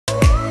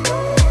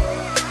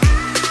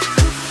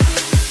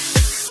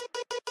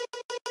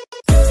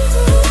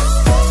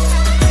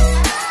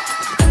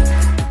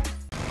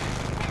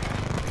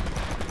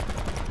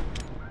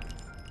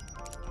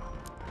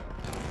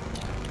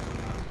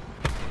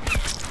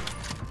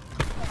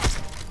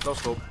No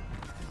scope.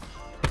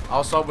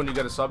 I'll sub when you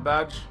get a sub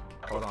badge.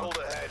 Hold on.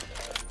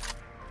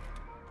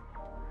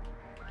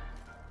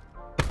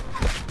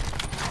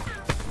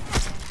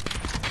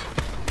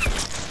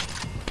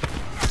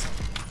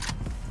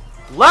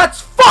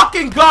 Let's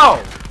fucking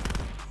go!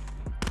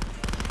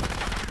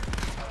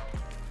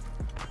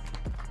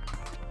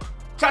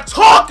 What you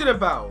talking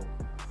about?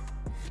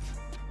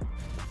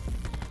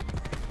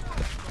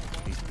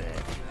 He's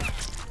dead.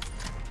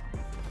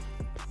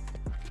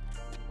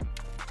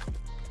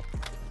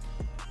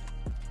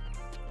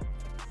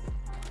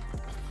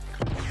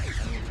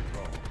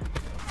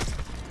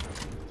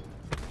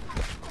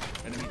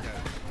 Enemy down.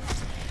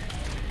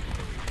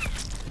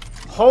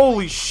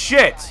 Holy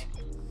shit!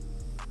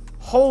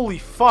 Holy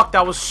fuck,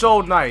 that was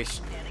so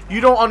nice.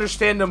 You don't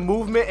understand the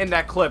movement in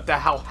that clip, that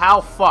how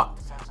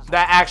fucked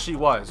that actually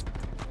was.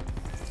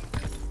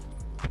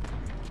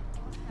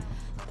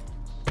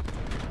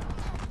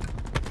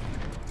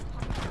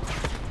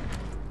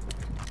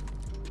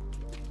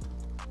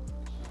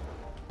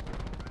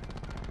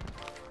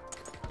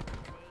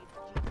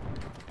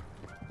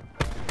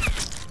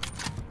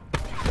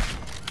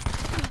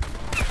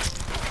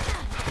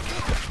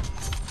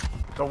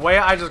 The way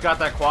I just got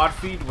that quad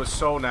feed was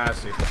so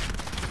nasty.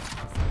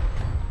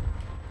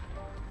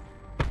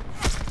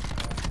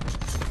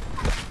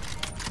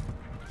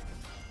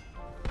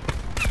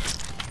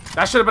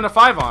 That should have been a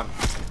 5 on.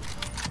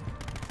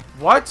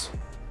 What?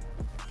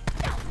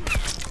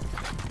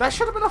 That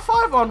should have been a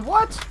 5 on.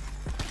 What?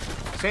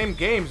 Same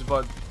games,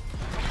 but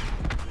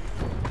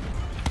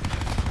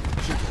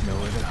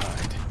Nowhere to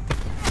hide.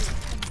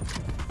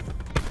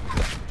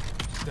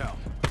 Down.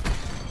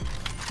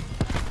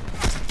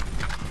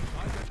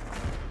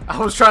 I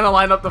was trying to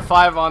line up the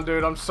 5 on,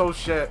 dude. I'm so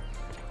shit.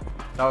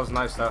 That was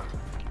nice, though.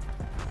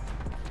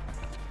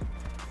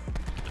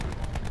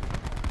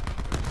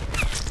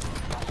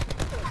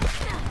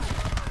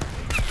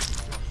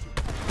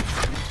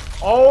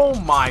 Oh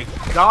my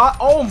god.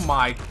 Oh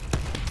my.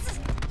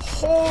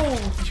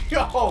 Oh,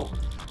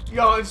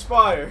 yo,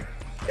 Inspire.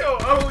 Yo,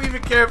 I don't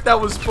even care if that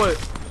was split.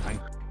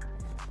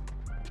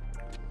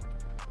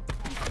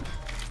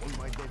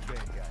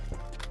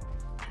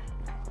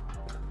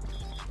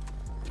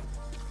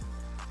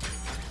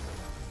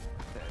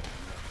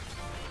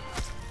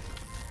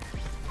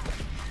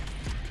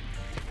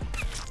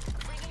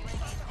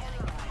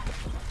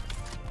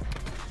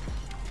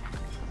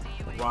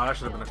 Wow, that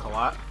should have been a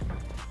collab.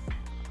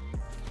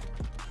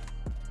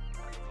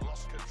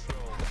 Lost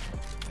control.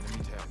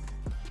 Enemy tag.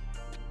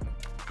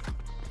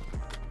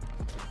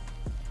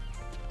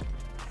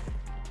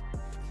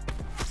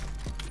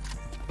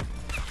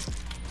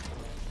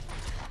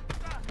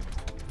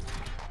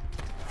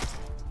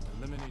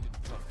 Eliminated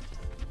target.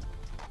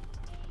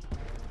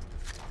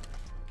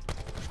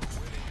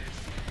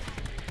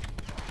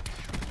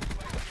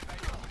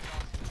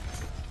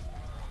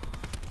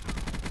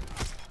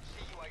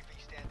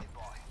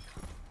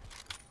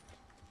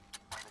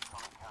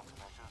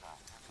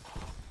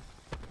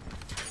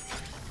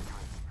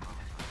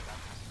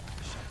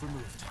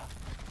 Removed.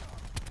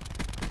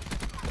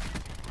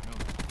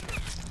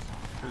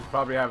 He's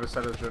probably have a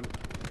set of gym.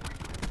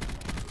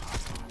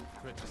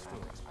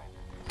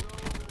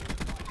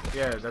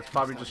 Yeah, that's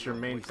probably just your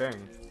main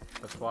thing.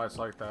 That's why it's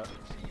like that.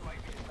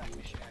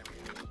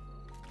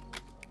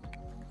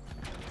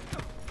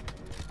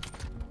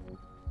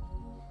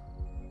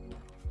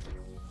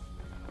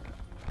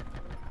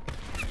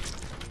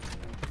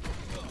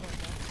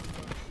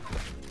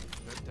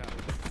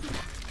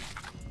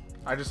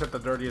 I just hit the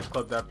dirtiest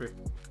clip, Deppy.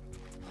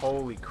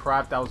 Holy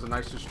crap, that was the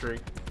nicest streak.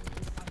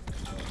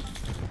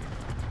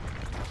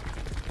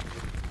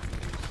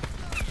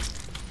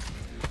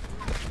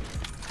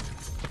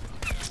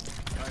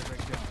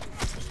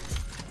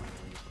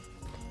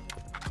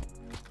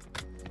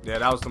 Yeah,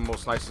 that was the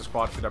most nicest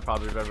squad feed I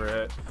probably have ever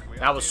hit.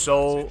 That was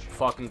so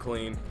fucking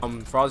clean.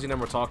 Frozzy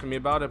never talking to me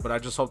about it, but I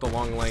just hope the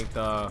long length,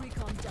 I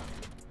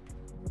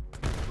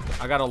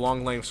got a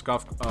long length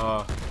scuff,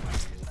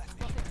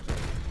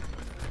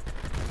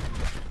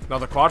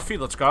 another quad feed,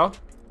 let's go.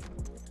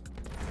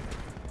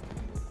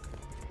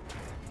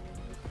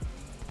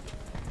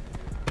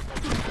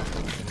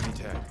 Enemy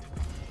tagged.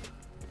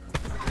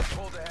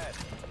 Hold ahead.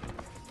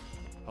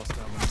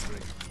 Hostile on the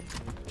screen.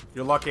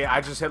 You're lucky.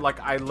 I just hit like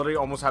I literally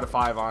almost had a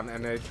 5 on,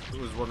 and it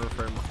was one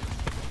frame.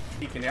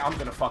 I'm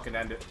gonna fucking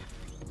end it.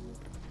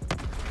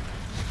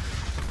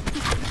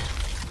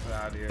 Get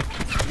out of here.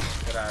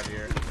 Get out of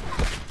here.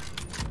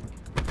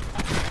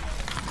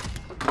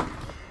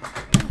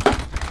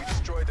 We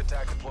destroyed the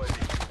tag deploy.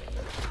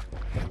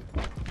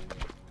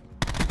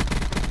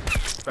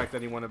 Expect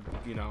anyone to,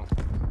 you know,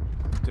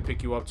 to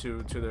pick you up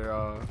to their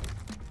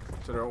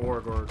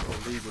org or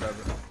league,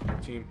 whatever, their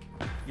team.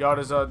 Yo,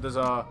 there's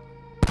a.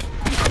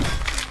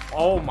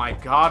 Oh my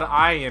god,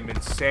 I am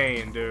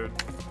insane, dude.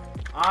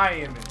 I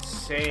am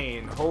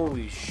insane.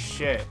 Holy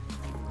shit.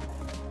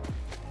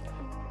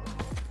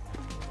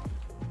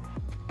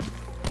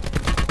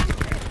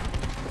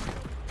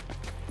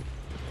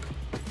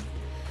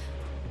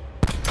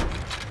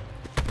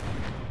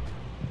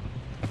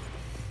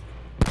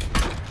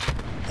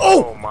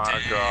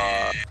 my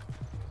god.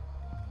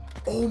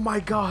 Oh my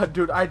god,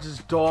 dude. I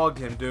just dogged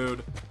him,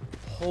 dude.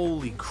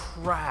 Holy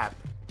crap.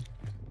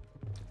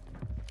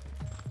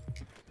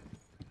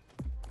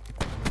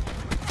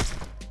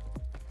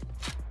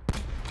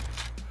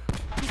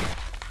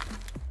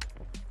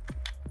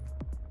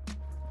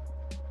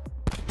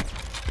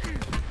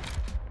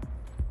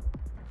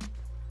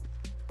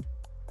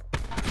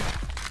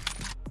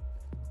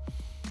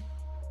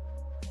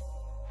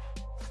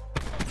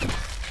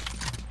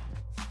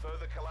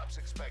 Further collapse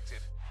expected.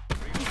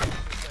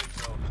 Relocating the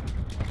safe zone.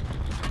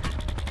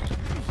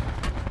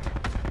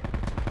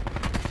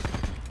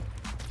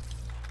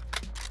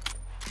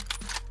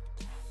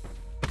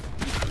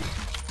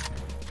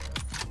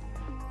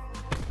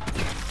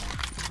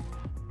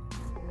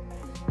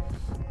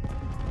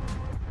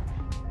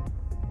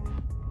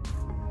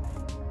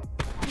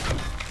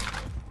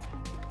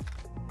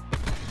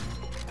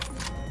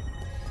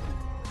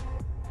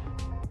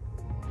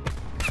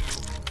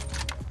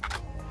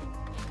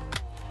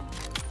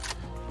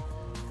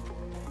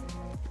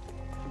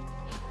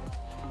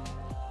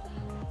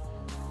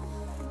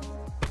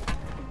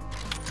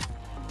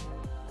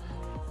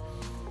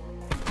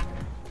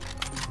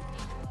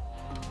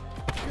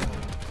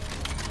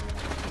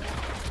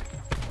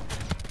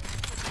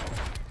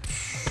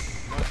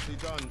 Nicely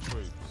done,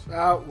 troops.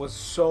 That was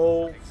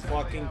so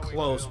fucking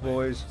close,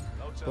 boys.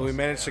 But we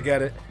managed to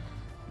get it.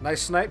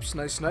 Nice snipes,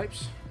 nice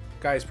snipes.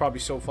 Guy's probably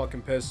so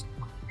fucking pissed.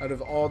 Out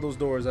of all those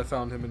doors, I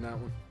found him in that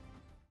one.